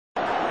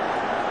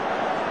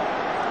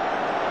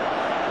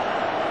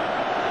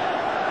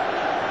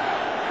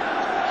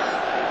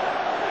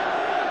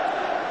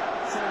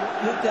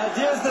The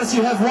idea is this: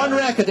 you have one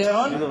racket,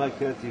 Aaron.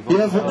 You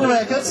have one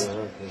racket.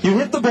 You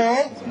hit the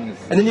ball,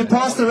 and then you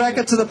pass the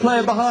racket to the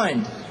player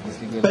behind.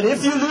 But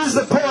if you lose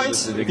the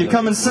point, you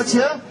come and sit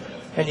here,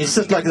 and you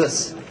sit like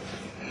this.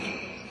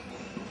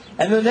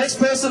 And the next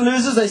person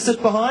loses, they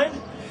sit behind,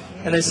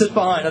 and they sit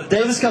behind. And the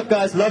Davis Cup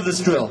guys love this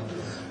drill.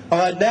 All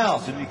right,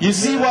 now, you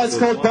see why it's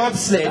called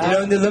bobsled. You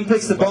know in the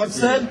Olympics, the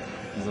bobsled?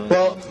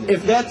 Well,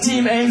 if that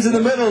team aims in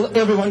the middle,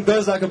 everyone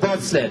goes like a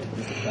bobsled.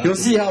 You'll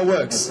see how it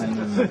works.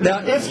 Now,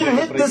 if you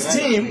hit this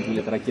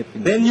team,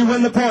 then you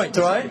win the point,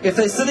 all right? If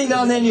they're sitting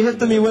down there and you hit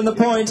them, you win the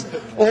point.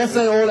 Or if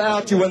they're all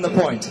out, you win the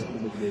point.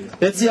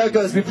 Let's see how it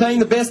goes. We're playing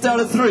the best out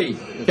of 3.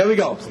 Here we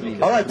go.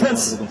 All right,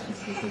 Prince.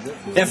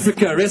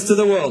 Africa, rest of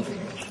the world.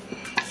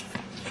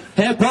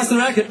 Hey, pass the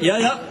racket.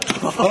 Yeah.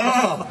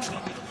 Oh.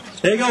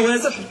 There you go,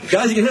 where's it?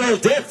 Guys, you can hit a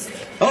little depth.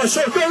 Oh,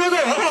 sure, go.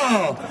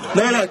 Oh.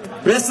 No, look.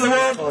 Rest of the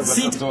world,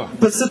 seat.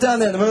 But sit down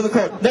there in the middle of the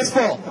court. Next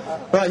ball.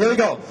 All right, here we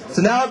go.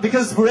 So now,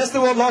 because the rest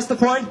of the world lost the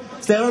point,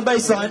 stand on the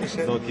baseline.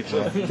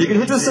 You can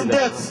hit with some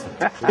depth.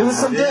 Hit with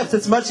some depth.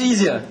 It's much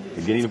easier.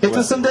 Hit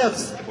with some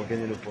depth.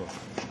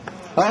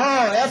 Oh,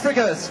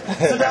 Africa.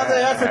 Sit down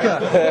there, Africa.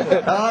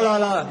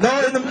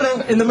 No,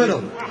 in the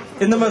middle.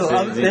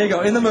 There you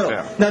go, in the middle.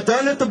 Now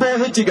don't let the ball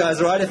hit you guys,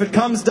 all right? If it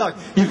comes, duck.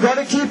 You've got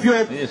to keep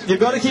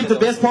the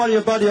best part of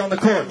your body on the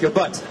court, your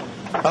butt.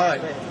 All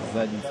right.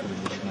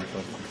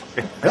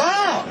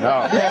 Oh!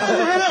 Yeah,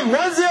 you hit him. 1-0.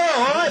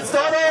 All right,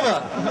 start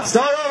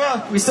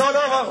over. We start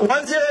over.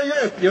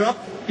 1-0 Europe.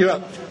 You're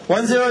up.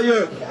 1-0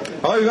 Europe.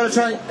 Oh, you got to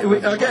try.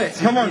 Okay,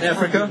 come on,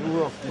 Africa.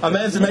 I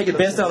may have to make it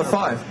best out of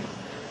 5.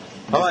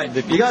 All right,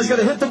 you guys got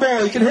to hit the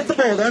ball. You can hit the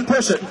ball. Don't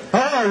push it.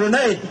 Oh,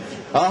 Renee.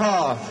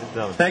 Aha.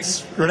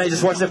 Thanks, Renee.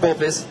 Just watch that ball,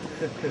 please.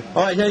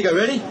 All right, here you go.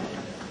 Ready?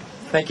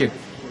 Thank you.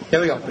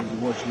 Here we go.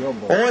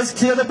 Always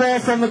clear the ball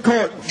from the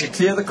court. You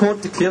clear the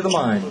court to clear the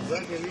mind.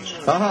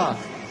 Aha.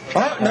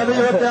 Oh, another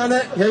Europe down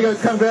there. Here you go.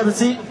 Come grab a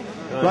seat.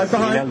 Right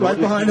behind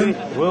him.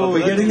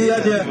 We're getting the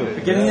idea.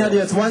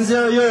 It's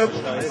 1-0 Europe.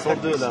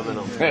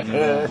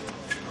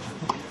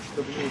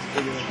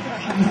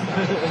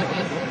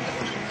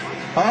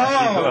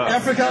 Oh,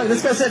 Africa.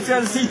 This guy said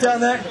grab a seat down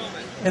there.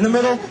 In the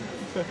middle,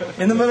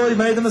 he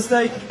made the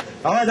mistake.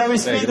 All right, now we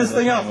speed this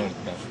thing up.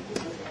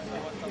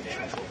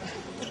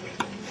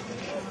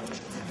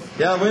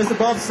 Yeah, where's the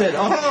bobsled?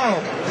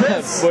 Oh,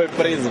 Prince.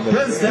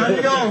 Prince, down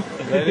you go.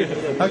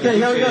 Okay,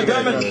 here we go,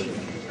 German.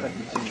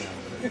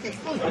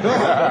 Go.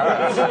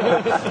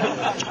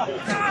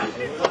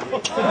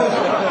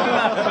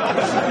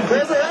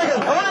 Where's the racket?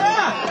 Oh,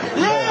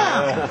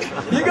 yeah!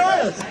 You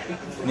got it!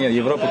 Не,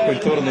 Европа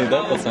культурный,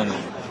 да, пацаны?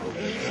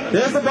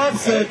 There's the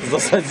bobsled.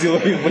 Засадил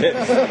их, блядь.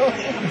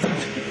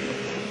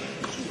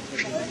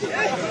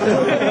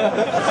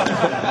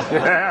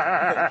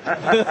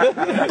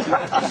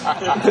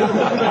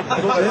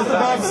 There's the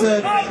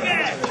bobsled.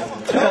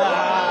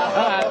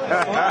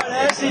 Alright,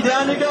 Ashley,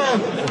 down you go.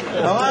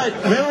 Alright,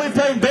 remember we're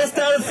playing best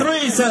out of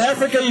 3, so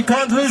Africa, you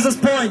can't lose this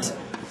point.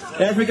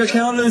 Africa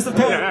cannot lose the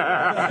point.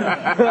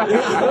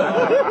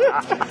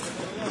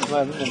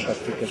 Alright,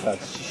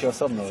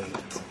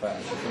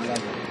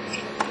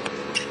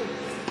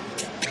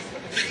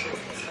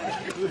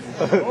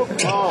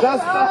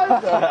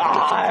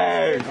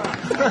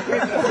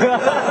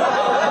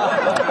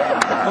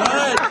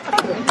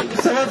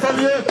 someone from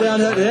Europe down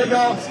here. There you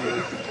go.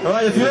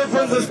 Alright, if Europe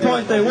wins this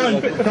point, they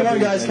win. Come on,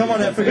 guys. Come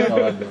on,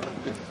 Africa.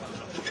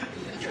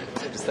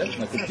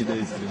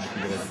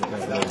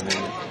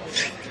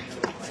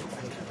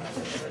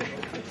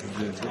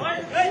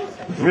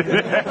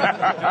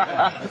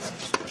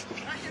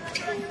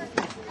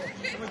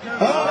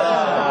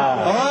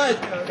 Alright,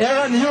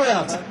 Aaron, you're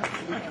out.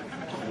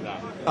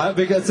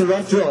 Because it's a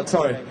rough drill,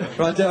 sorry.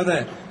 Right down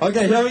there.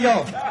 Okay, here we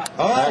go.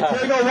 Alright,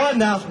 here we go, 1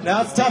 now.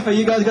 Now it's tougher.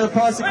 You guys got to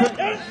pass it quick.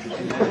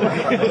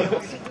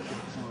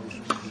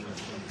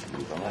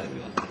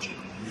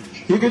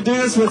 You can do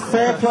this with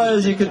 4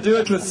 players. You can do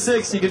it with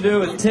 6. You can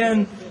do it with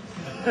 10.